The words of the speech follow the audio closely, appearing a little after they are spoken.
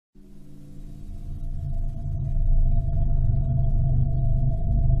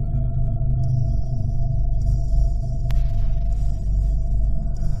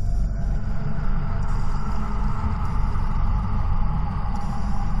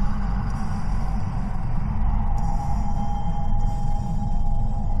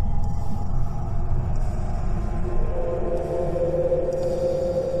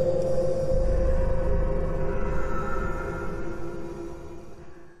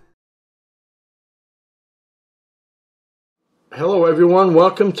Hello everyone,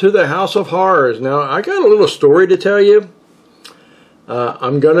 welcome to the House of Horrors. Now I got a little story to tell you.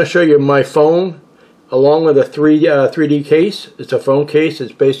 I'm going to show you my phone along with a 3D case. It's a phone case,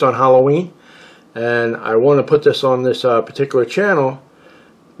 it's based on Halloween. And I want to put this on this particular channel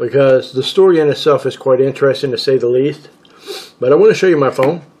because the story in itself is quite interesting to say the least. But I want to show you my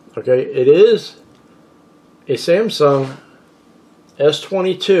phone. Okay, it is a Samsung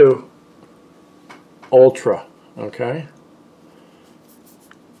S22 Ultra. Okay.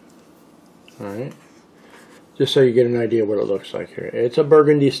 Alright, just so you get an idea what it looks like here. It's a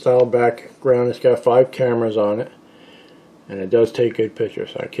burgundy style background. It's got 5 cameras on it, and it does take good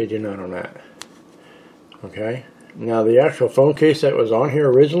pictures. I kid you not on that. Okay, now the actual phone case that was on here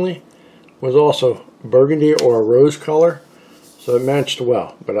originally was also burgundy or a rose color, so it matched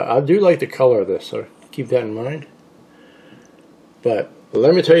well. But I do like the color of this, so keep that in mind. But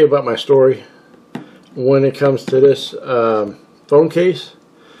let me tell you about my story when it comes to this phone case.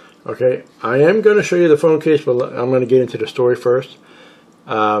 Okay, I am going to show you the phone case, but I'm going to get into the story first.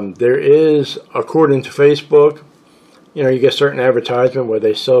 There is, according to Facebook, you know, you get certain advertisement where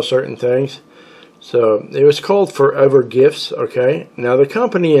they sell certain things. So it was called Forever Gifts. Okay, now the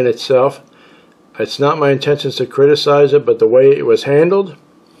company in itself, it's not my intentions to criticize it, but the way it was handled,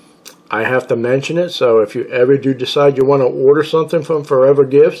 I have to mention it. So if you ever do decide you want to order something from Forever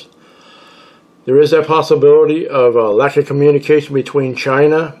Gifts, there is that possibility of a lack of communication between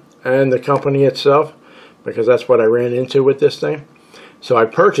China and the company itself, because that's what I ran into with this thing. So I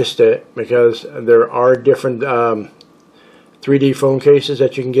purchased it because there are different 3D phone cases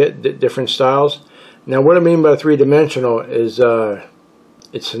that you can get, different styles. Now what I mean by three-dimensional is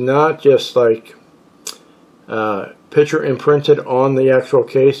it's not just like picture imprinted on the actual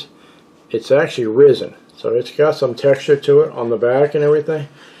case. It's actually risen, so it's got some texture to it on the back and everything,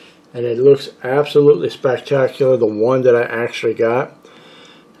 and it looks absolutely spectacular, the one that I actually got.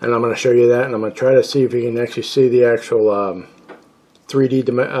 And I'm going to show you that, and I'm going to try to see if you can actually see the actual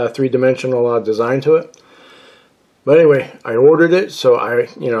three-dimensional design to it. But anyway, I ordered it, so I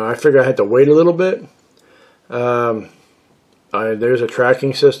figured I had to wait a little bit. There's a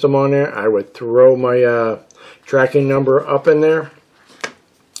tracking system on there. I would throw my tracking number up in there,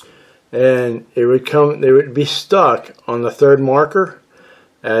 and it would be stuck on the 3rd marker,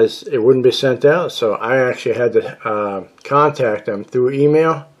 as it wouldn't be sent out. So I actually had to contact them through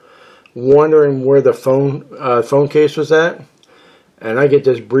email, wondering where the phone case was at. And I get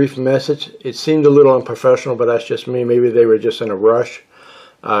this brief message. It seemed a little unprofessional, but that's just me. Maybe they were just in a rush.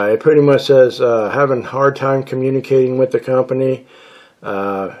 It pretty much says having a hard time communicating with the company.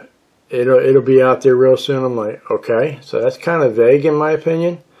 It'll be out there real soon. I'm like, okay. So that's kind of vague in my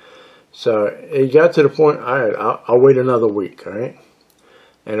opinion. So it got to the point, I'll wait another week, all right?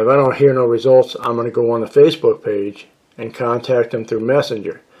 And if I don't hear no results, I'm going to go on the Facebook page and contact them through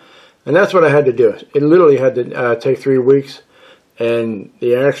Messenger. And that's what I had to do. It literally had to take 3 weeks. And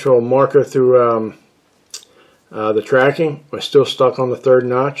the actual marker through the tracking was still stuck on the 3rd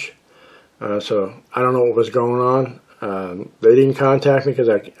notch. So I don't know what was going on. They didn't contact me because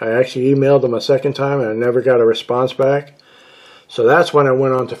I actually emailed them a 2nd time and I never got a response back. So that's when I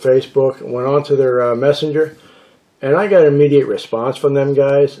went on to Facebook, went on to their Messenger. And I got an immediate response from them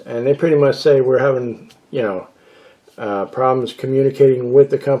guys, and they pretty much say we're having, problems communicating with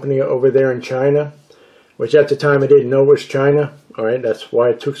the company over there in China, which at the time I didn't know was China. All right, that's why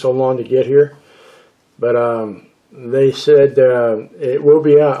it took so long to get here. But they said it will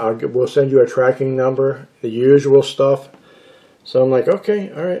be out. We'll send you a tracking number, the usual stuff. So I'm like,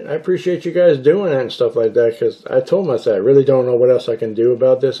 okay, all right, I appreciate you guys doing that and stuff like that, because I told them, I said, I really don't know what else I can do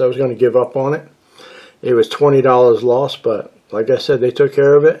about this. I was going to give up on it. It was $20 loss, but like I said, they took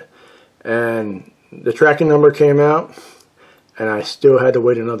care of it, and the tracking number came out, and I still had to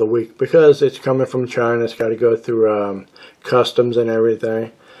wait another week because it's coming from China. It's got to go through customs and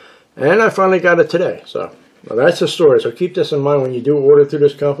everything, and I finally got it today. So well, that's the story. So keep this in mind when you do order through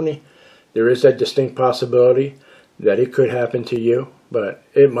this company. There is that distinct possibility that it could happen to you, but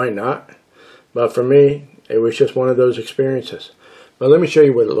it might not. But for me, it was just one of those experiences. But let me show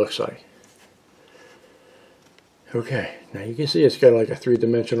you what it looks like. Okay, now you can see it's got like a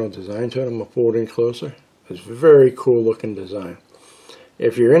 3-dimensional design to it. I'm going to pull it in closer. It's a very cool looking design.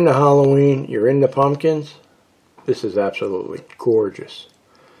 If you're into Halloween, you're into pumpkins, this is absolutely gorgeous.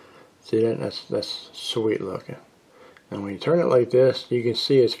 See that? That's sweet looking. And when you turn it like this, you can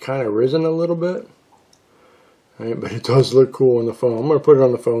see it's kind of risen a little bit. Right, but it does look cool on the phone. I'm going to put it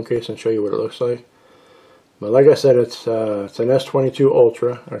on the phone case and show you what it looks like. But like I said, it's an S22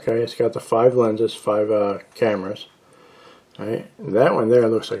 Ultra. Okay, it's got the 5 lenses, 5 cameras. Right, that one there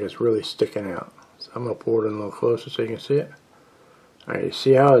looks like it's really sticking out. So I'm gonna pull it in a little closer so you can see it. Alright, you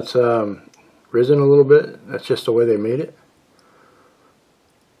see how it's risen a little bit? That's just the way they made it.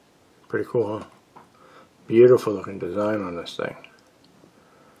 Pretty cool, huh? Beautiful looking design on this thing.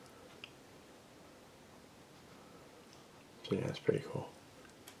 See, that's pretty cool.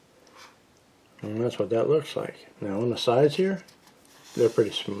 And that's what that looks like. Now on the sides here, they're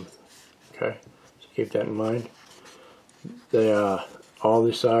pretty smooth. Okay, so keep that in mind. They all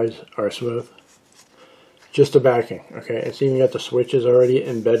the sides are smooth. Just the backing. Okay, it's even got the switches already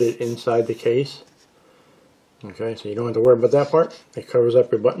embedded inside the case. Okay, so you don't have to worry about that part. It covers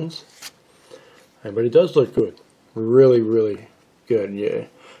up your buttons. But it does look good. Really, really good. Yeah,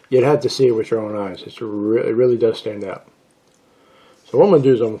 you'd have to see it with your own eyes. It really does stand out. So what I'm going to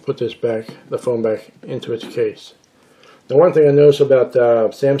do is I'm going to put this back, the phone back into its case. Now one thing I noticed about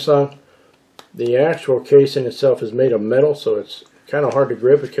Samsung, the actual case in itself is made of metal, so it's kind of hard to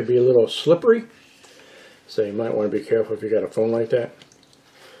grip. It can be a little slippery. So you might want to be careful if you got a phone like that.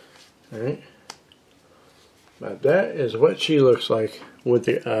 Alright. But that is what she looks like with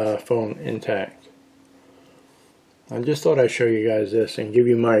the phone intact. I just thought I'd show you guys this and give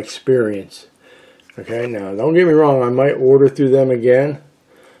you my experience. Okay, now don't get me wrong, I might order through them again.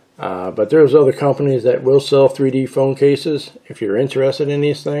 But there's other companies that will sell 3D phone cases if you're interested in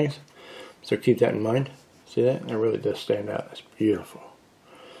these things. So keep that in mind. See that? It really does stand out. It's beautiful.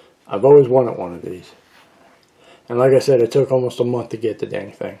 I've always wanted one of these. And like I said, it took almost a month to get the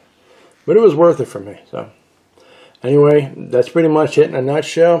dang thing. But it was worth it for me. So anyway, that's pretty much it in a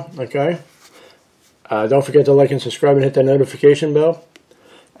nutshell. Okay. Don't forget to like and subscribe and hit that notification bell,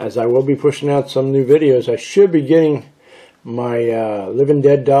 as I will be pushing out some new videos. I should be getting my Living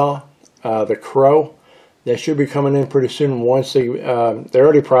Dead doll, the Crow. That should be coming in pretty soon. Once they're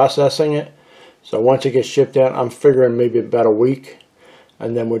already processing it, so once it gets shipped out, I'm figuring maybe about a week,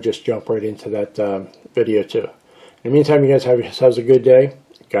 and then we'll just jump right into that video too. In the meantime, you guys have yourselves a good day,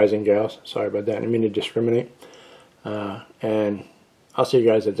 guys and gals. Sorry about that. I didn't mean to discriminate. And I'll see you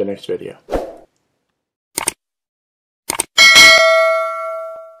guys at the next video.